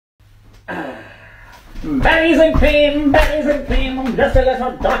Baddies and cream, I'm just a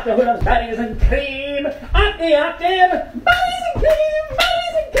little doctor who loves baddies and cream. Octave, baddies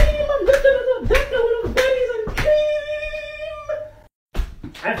and cream, I'm just a little doctor who loves baddies and cream.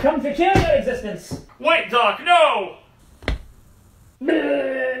 I've come to kill your existence. Wait, Doc, no!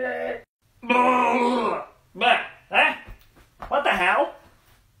 Huh? What the hell?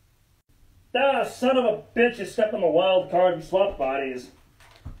 Ah, son of a bitch, you stepped on the wild card and swapped bodies.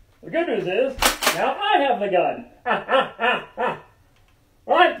 The good news is, now I have the gun.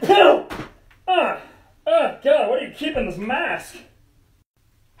 Alright, poo! God, what are you keeping this mask?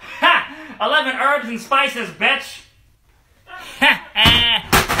 Ha! 11 herbs and spices, bitch!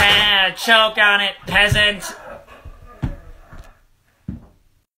 Choke on it, peasant!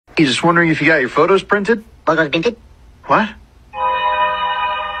 You just wondering if you got your photos printed? Photos printed? What?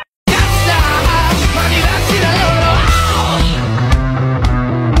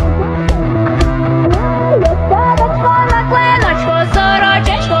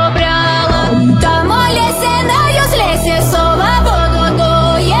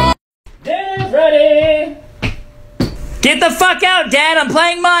 Dinner's ready! Get the fuck out, Dad! I'm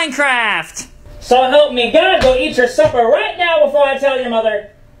playing Minecraft! So help me God, go eat your supper right now before I tell your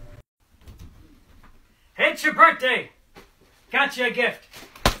mother. It's your birthday! Got you a gift.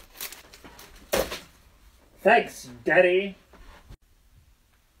 Thanks, Daddy.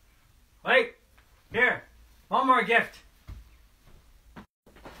 Wait, here, one more gift.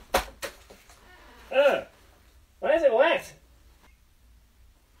 Why is it wet?